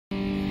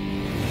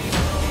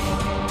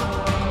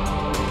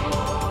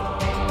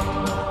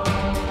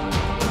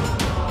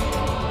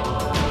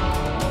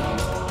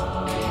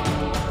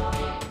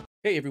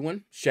Hey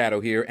everyone, Shadow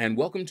here, and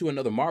welcome to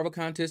another Marvel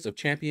Contest of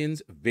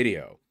Champions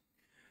video.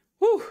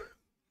 Whew!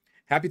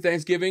 Happy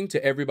Thanksgiving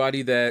to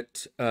everybody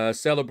that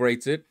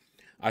celebrates it.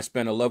 I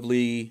spent a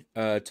lovely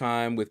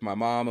time with my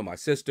mom and my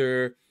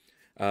sister.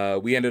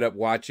 We ended up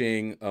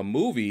watching a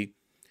movie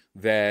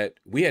that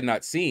we had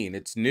not seen.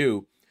 It's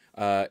new.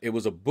 It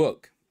was a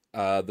book.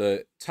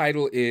 The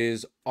title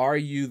is Are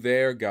You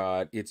There,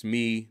 God? It's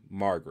Me,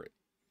 Margaret.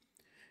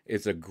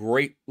 It's a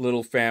great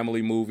little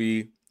family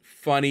movie,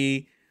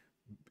 funny.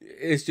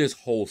 It's just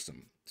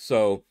wholesome.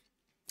 So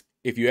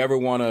if you ever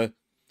want to,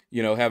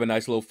 have a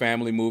nice little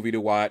family movie to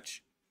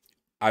watch,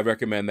 I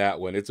recommend that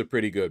one. It's a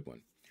pretty good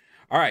one.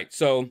 All right,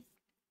 so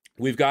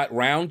we've got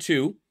round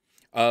 2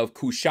 of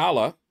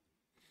Kushala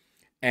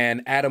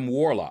and Adam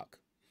Warlock.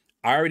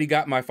 I already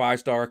got my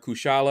 5-star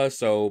Kushala,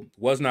 so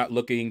was not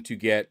looking to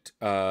get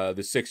the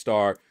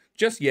 6-star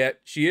just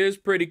yet. She is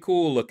pretty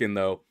cool looking,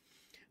 though.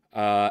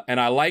 And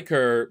I like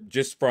her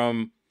just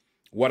from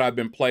what I've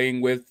been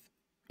playing with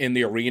in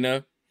the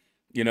arena.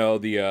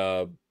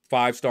 The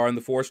 5-star and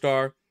the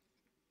 4-star.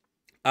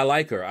 I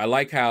like her. I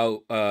like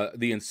how her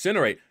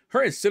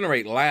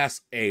Incinerate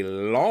lasts a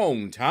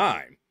long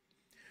time.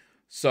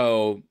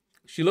 So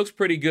she looks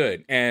pretty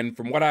good. And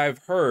from what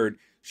I've heard,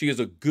 she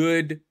is a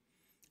good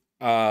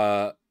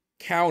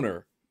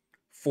counter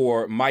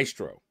for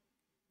Maestro,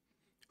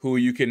 who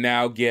you can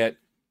now get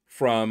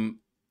from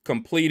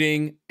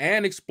completing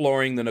and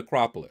exploring the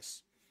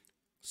Necropolis.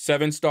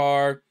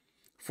 7-star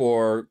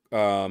for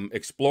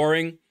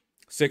exploring,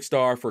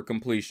 6-star for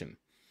completion.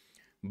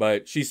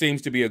 But she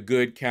seems to be a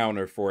good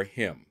counter for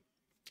him.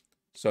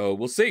 So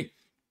we'll see.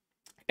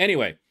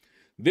 Anyway,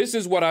 this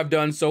is what I've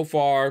done so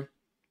far.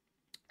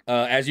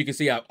 As you can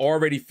see, I've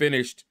already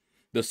finished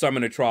the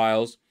Summoner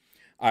Trials.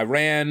 I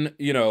ran,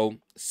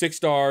 6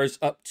 stars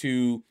up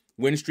to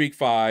Win Streak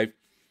 5.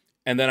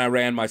 And then I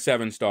ran my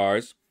 7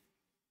 stars.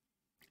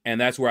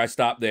 And that's where I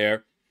stopped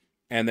there.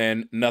 And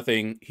then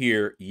nothing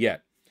here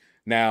yet.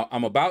 Now,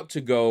 I'm about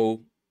to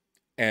go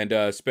and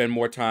spend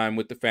more time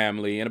with the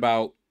family in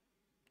about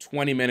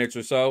 20 minutes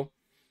or so.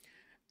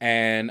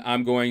 And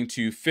I'm going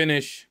to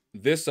finish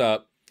this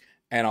up,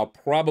 and I'll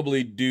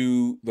probably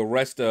do the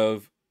rest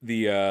of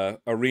the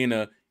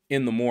arena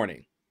in the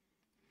morning.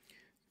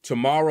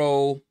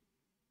 Tomorrow,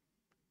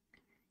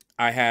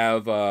 I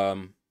have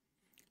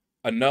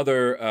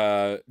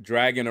another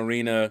Dragon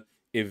Arena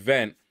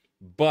event,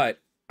 but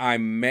I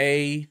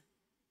may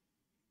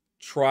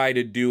try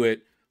to do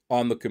it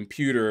on the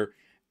computer,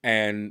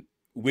 and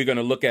we're going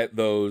to look at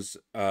those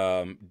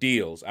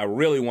deals. I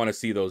really want to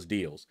see those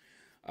deals.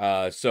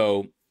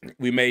 So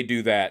we may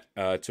do that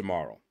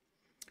tomorrow.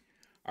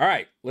 All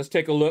right, let's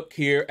take a look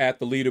here at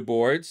the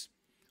leaderboards.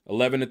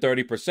 11 to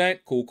 30%,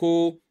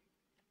 cool.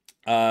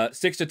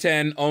 6 to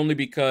 10 only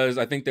because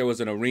I think there was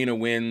an arena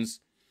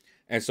wins,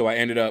 and so I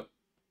ended up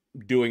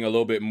doing a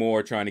little bit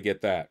more trying to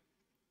get that.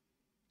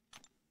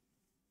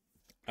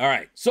 All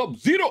right,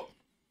 Sub-Zero,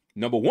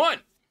 number 1,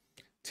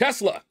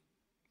 Tesla.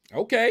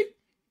 Okay.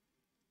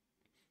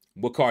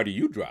 What car do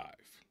you drive?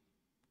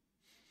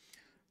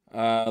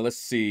 Let's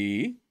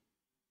see.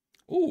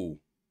 Ooh,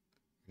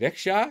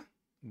 Veksha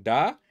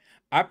Da.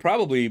 I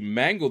probably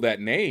mangled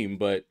that name,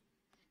 but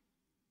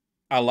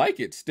I like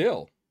it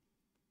still.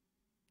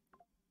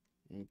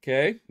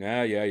 Okay.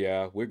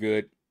 Yeah. We're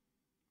good.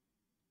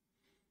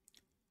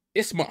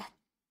 Isma.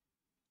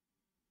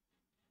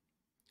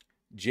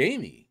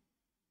 Jamie.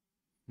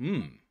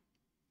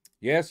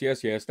 Yes.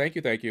 Thank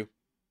you.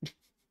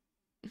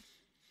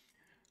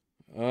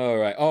 All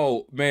right.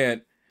 Oh,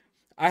 man.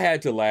 I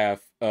had to laugh.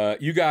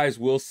 You guys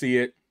will see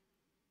it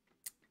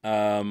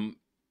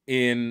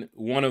in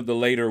one of the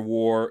later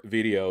war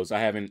videos. I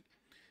haven't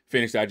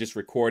finished it. I just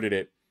recorded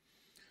it.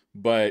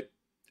 But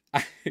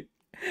I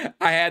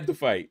had the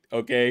fight,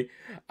 okay?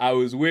 I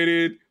was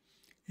winning.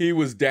 He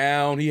was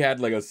down. He had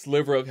like a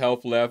sliver of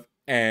health left,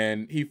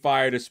 and he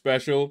fired a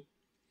special.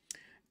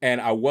 And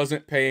I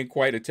wasn't paying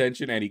quite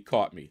attention, and he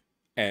caught me.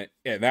 And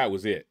that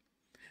was it.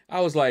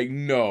 I was like,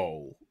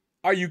 no.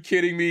 Are you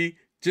kidding me?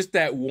 Just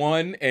that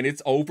one, and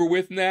it's over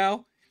with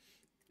now?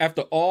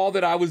 After all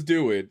that I was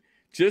doing,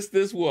 just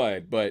this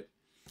one. But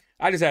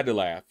I just had to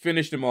laugh.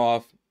 Finished him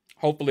off.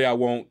 Hopefully I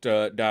won't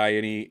die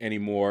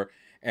anymore.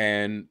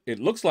 And it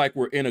looks like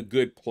we're in a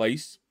good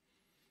place.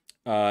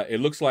 It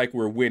looks like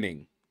we're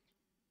winning.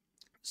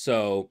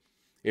 So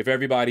if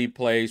everybody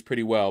plays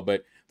pretty well.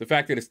 But the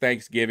fact that it's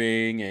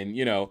Thanksgiving and,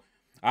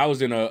 I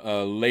was in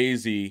a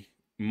lazy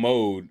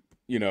mode,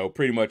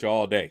 pretty much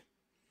all day.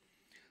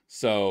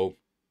 So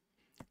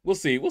we'll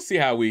see. We'll see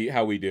how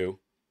we do.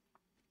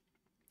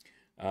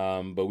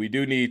 But we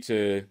do need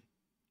to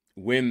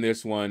win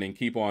this one and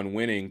keep on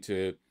winning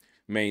to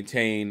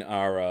maintain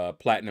our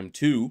Platinum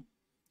 2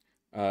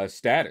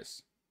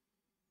 status.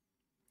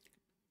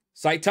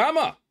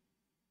 Saitama,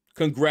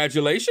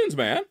 congratulations,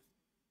 man.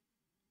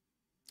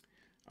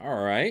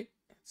 All right.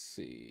 Let's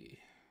see.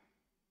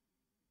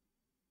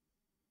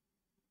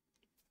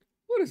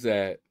 What is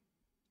that?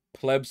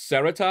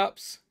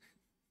 Plebceratops?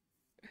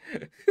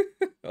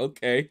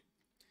 Okay.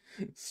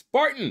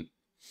 Spartan,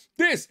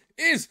 This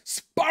is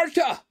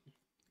Sparta.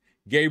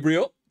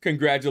 Gabriel,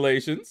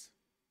 congratulations.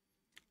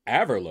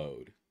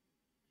 Averload.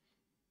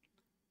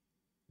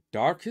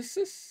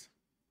 Darkissus?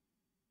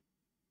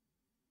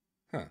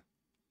 Huh.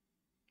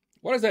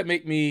 What does that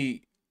make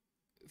me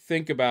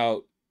think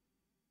about?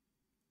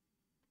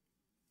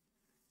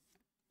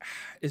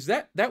 Is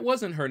that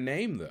wasn't her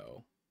name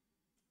though?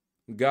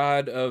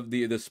 God of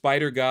the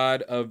spider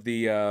god of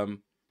the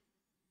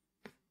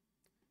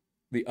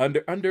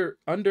under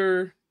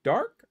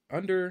dark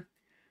under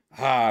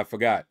I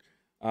forgot.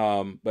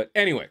 But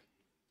anyway,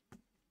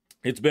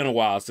 it's been a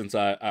while since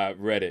I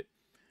read it.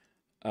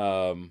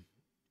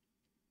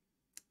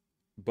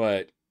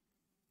 But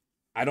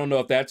I don't know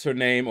if that's her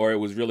name or it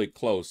was really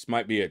close.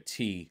 Might be a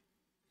T.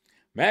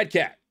 Mad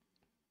Cat.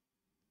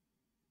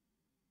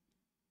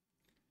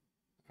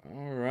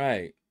 All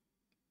right.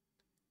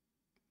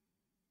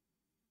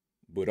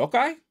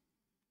 Budokai?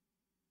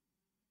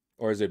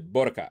 Or is it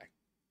Bodokai?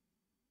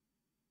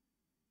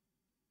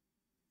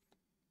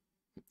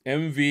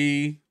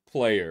 MV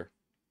player.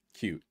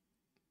 Cute.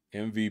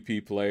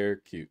 MVP player.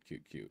 Cute,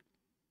 cute, cute.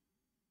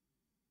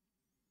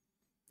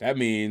 That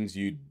means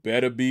you'd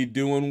better be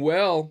doing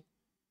well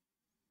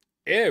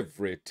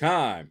every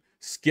time.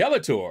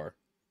 Skeletor.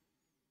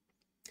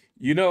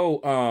 You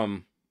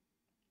know,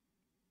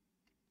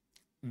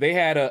 they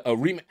had a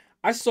remake.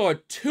 I saw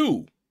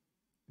 2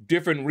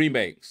 different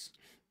remakes.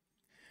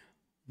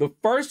 The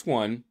first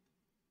one,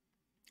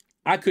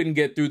 I couldn't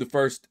get through the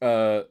first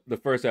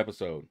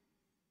episode.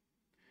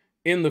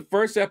 In the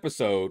first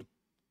episode,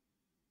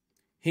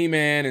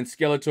 He-Man and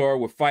Skeletor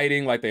were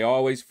fighting like they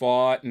always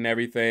fought and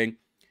everything.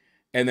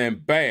 And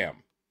then,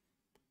 bam,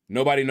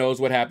 nobody knows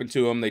what happened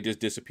to them. They just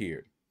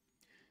disappeared.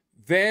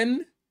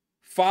 Then,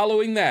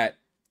 following that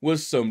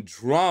was some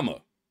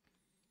drama.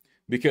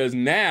 Because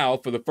now,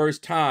 for the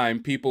first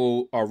time,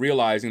 people are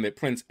realizing that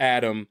Prince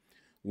Adam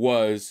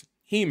was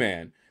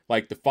He-Man.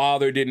 Like, the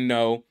father didn't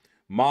know.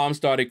 Mom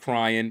started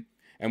crying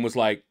and was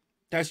like,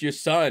 that's your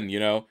son, you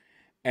know?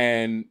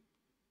 And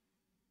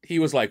he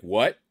was like,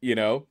 what? You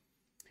know?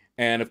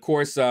 And, of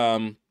course,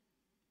 what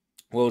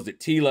was it?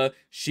 Tila,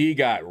 she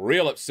got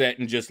real upset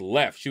and just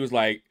left. She was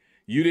like,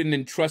 you didn't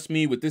entrust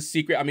me with this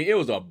secret. I mean, it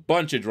was a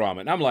bunch of drama.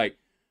 And I'm like,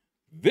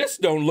 this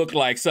don't look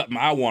like something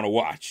I want to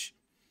watch.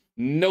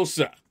 No,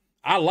 sir.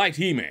 I liked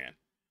He-Man.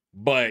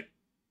 But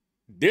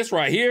this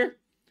right here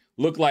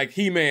looked like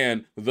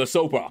He-Man, the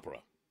soap opera.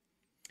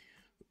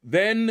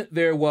 Then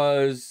there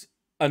was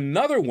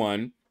another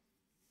one.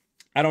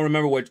 I don't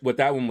remember what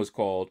that one was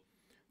called.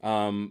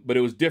 But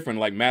it was different,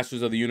 like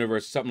Masters of the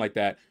Universe, something like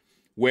that,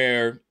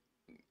 where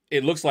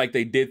it looks like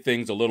they did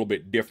things a little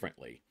bit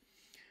differently,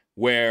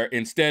 where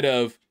instead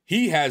of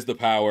he has the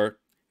power,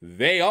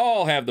 they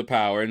all have the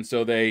power. And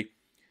so they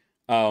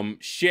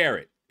share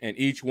it and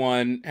each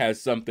one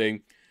has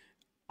something.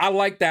 I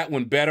like that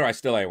one better. I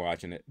still ain't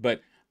watching it,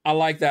 but I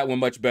like that one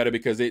much better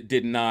because it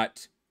did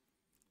not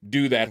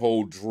do that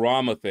whole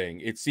drama thing.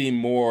 It seemed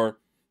more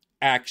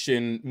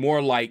action,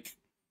 more like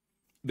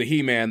the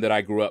He-Man that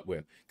I grew up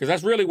with. Because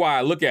that's really why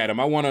I look at him.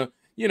 I want to,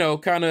 you know,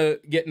 kind of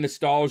get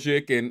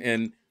nostalgic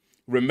and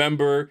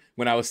remember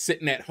when I was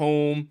sitting at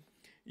home,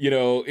 you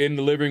know, in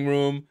the living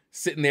room,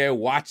 sitting there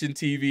watching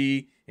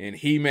TV and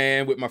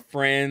He-Man with my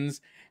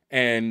friends,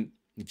 and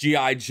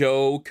G.I.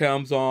 Joe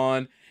comes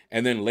on,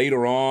 and then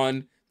later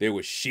on there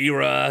was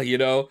She-Ra, you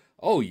know.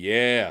 Oh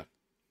yeah.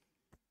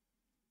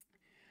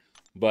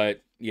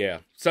 But yeah,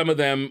 some of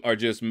them are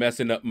just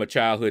messing up my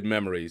childhood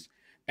memories,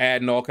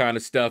 adding all kind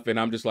of stuff, and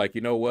I'm just like,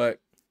 you know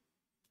what?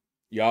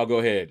 Y'all go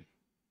ahead.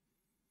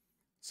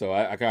 So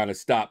I kind of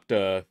stopped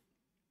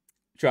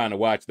trying to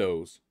watch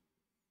those.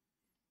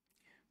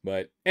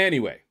 But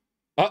anyway,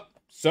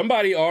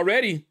 somebody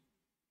already,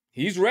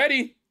 he's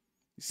ready.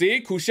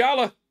 See,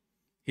 Kushala,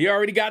 he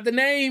already got the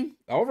name.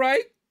 All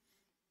right.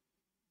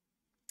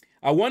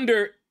 I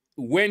wonder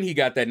when he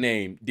got that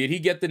name. Did he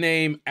get the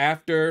name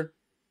after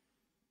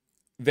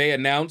they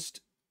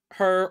announced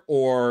her,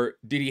 or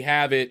did he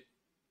have it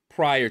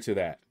prior to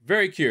that?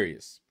 Very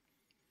curious.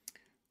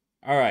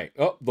 All right.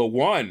 Oh, the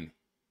one.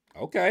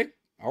 Okay.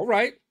 All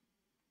right.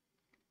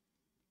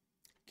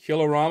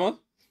 Kilorama.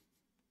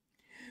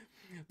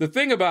 The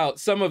thing about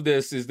some of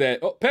this is that,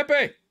 oh,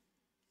 Pepe,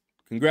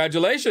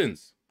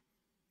 congratulations.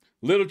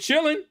 Little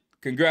Chillin',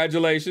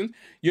 congratulations.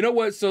 You know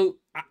what? So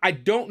I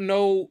don't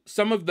know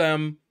some of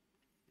them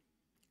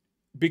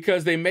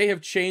because they may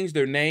have changed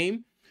their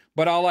name,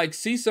 but I'll like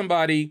see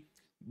somebody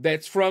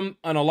that's from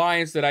an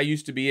alliance that I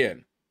used to be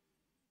in,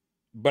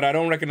 but I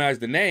don't recognize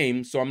the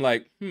name. So I'm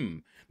like,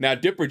 Now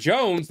Dipper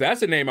Jones,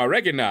 that's a name I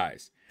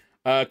recognize.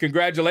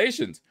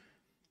 Congratulations.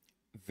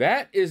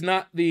 That is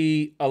not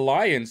the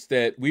alliance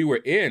that we were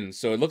in.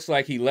 So it looks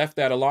like he left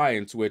that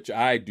alliance, which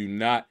I'm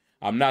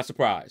not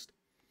surprised.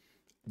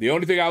 The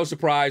only thing I was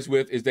surprised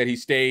with is that he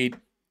stayed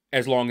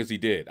as long as he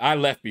did. I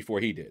left before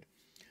he did.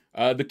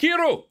 The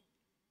Kiro,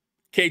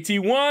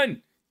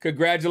 KT1,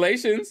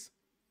 congratulations.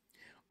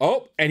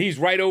 Oh, and he's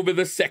right over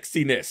the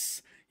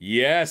sexiness.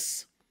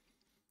 Yes.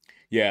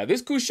 Yeah,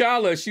 this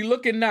Kushala, she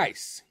looking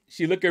nice.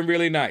 She looking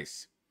really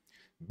nice.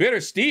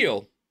 Bitter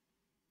Steel?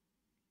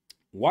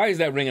 Why is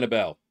that ringing a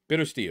bell?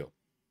 Bitter Steel.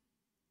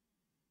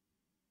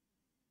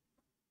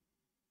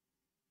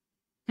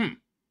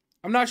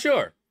 I'm not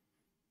sure.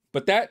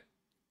 But that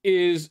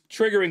is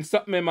triggering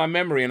something in my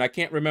memory, and I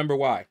can't remember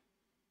why.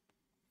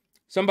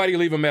 Somebody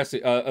leave a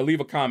message, leave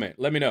a comment.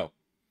 Let me know.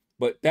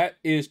 But that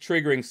is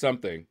triggering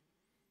something.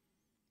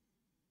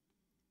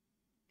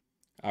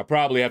 I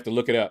probably have to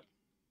look it up.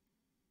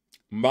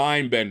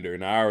 Mindbender,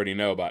 and I already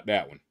know about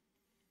that one.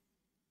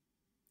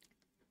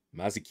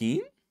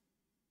 Mazikeen?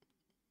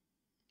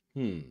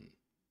 I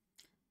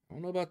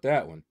don't know about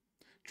that one.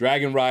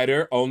 Dragon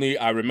Rider, only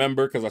I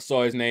remember because I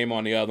saw his name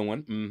on the other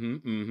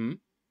one.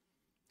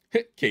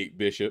 Kate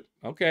Bishop.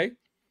 Okay.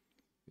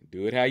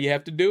 Do it how you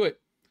have to do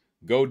it.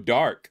 Go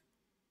Dark.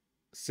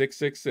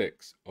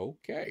 666.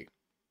 Okay.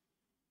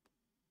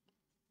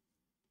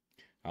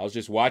 I was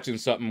just watching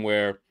something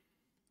where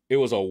it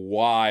was a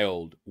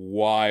wild,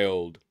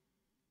 wild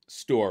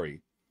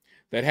story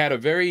that had a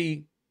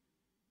very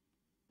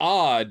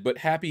odd but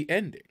happy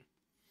ending.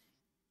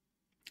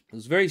 It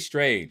was very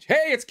strange.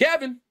 Hey, it's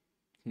Kevin.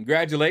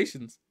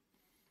 Congratulations.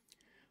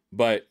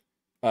 But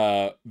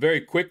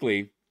very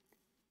quickly,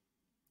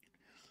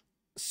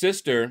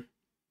 sister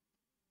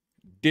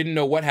didn't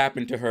know what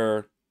happened to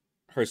her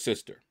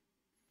sister.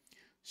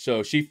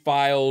 So she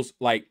files,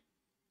 like,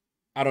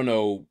 I don't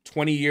know,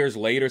 20 years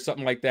later,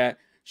 something like that.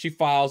 She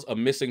files a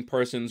missing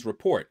persons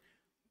report.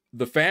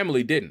 The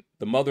family didn't.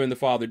 The mother and the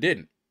father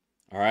didn't.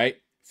 All right.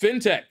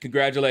 FinTech,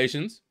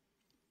 congratulations.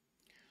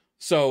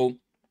 So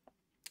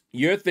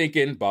you're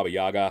thinking, Baba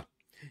Yaga,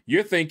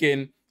 you're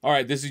thinking, all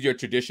right, this is your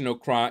traditional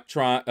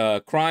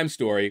crime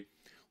story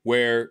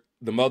where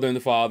the mother and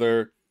the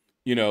father,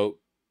 you know,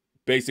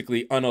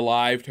 basically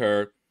unalived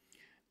her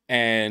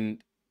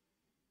and,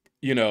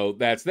 you know,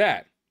 that's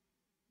that.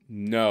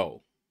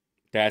 No,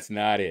 that's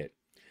not it.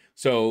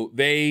 So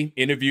they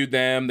interviewed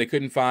them. They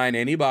couldn't find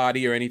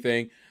anybody or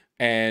anything.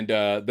 And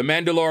The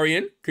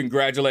Mandalorian,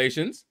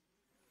 congratulations.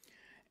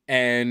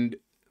 And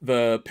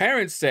the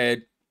parents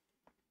said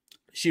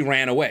she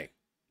ran away.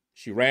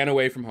 She ran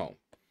away from home.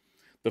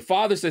 The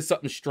father said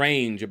something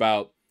strange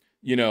about,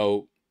 you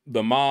know,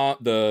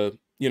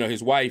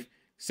 his wife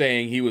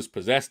saying he was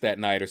possessed that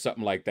night or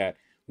something like that.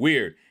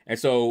 Weird. And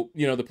so,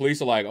 you know, the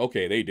police are like,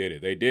 okay, they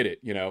did it,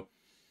 you know.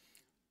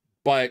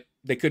 But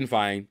they couldn't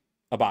find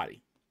a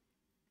body.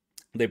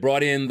 They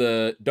brought in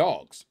the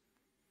dogs.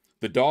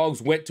 The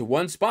dogs went to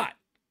one spot.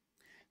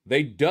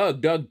 They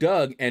dug,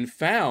 and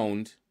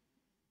found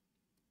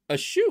a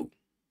shoe.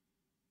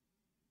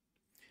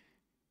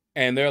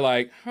 And they're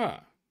like, huh.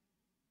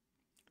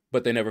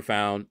 But they never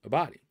found a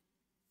body.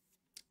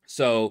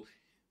 So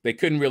they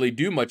couldn't really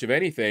do much of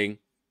anything.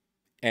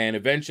 And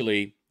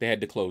eventually they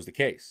had to close the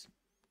case.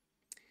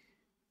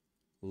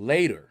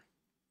 Later,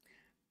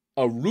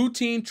 a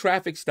routine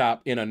traffic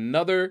stop in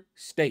another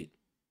state.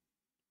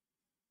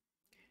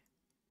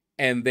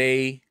 And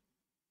they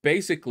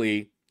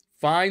basically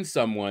find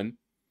someone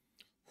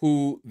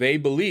who they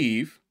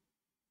believe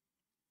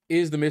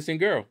is the missing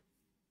girl.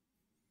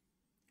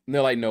 And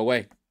they're like, no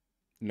way.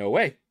 No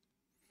way.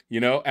 You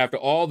know, after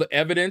all the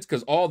evidence,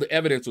 because all the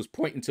evidence was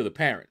pointing to the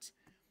parents.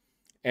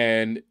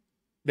 And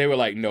they were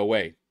like, no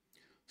way.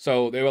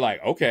 So they were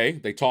like, okay.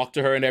 They talked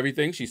to her and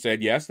everything. She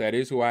said, yes, that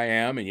is who I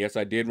am. And yes,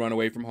 I did run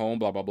away from home,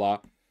 blah, blah, blah.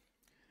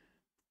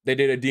 They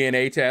did a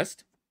DNA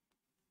test.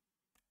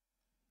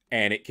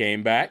 And it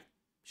came back.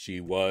 She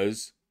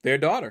was their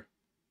daughter.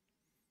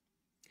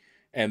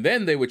 And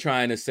then they were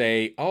trying to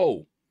say,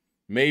 oh,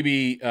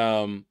 maybe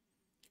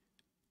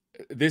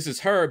this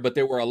is her, but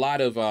there were a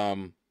lot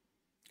of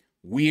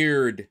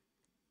weird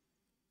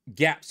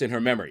gaps in her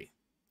memory,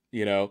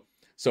 you know?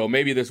 So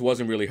maybe this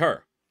wasn't really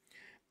her.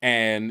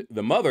 And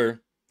the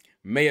mother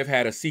may have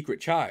had a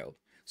secret child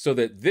so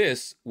that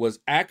this was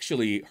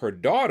actually her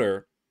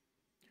daughter,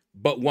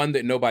 but one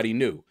that nobody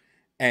knew.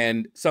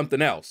 And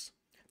something else,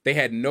 they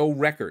had no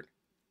record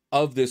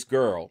of this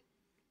girl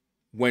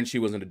when she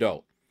was an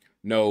adult.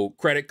 No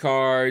credit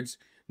cards,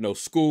 no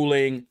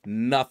schooling,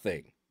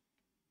 nothing.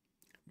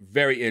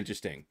 Very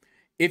interesting.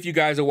 If you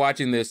guys are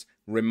watching this,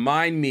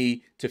 remind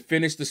me to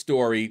finish the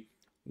story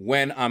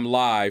when I'm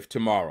live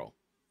tomorrow.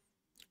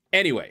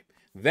 Anyway,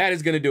 that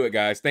is going to do it,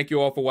 guys. Thank you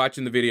all for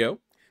watching the video.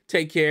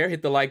 Take care.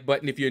 Hit the like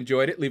button if you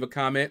enjoyed it. Leave a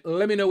comment.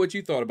 Let me know what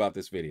you thought about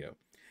this video.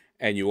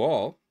 And you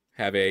all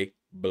have a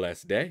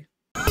blessed day.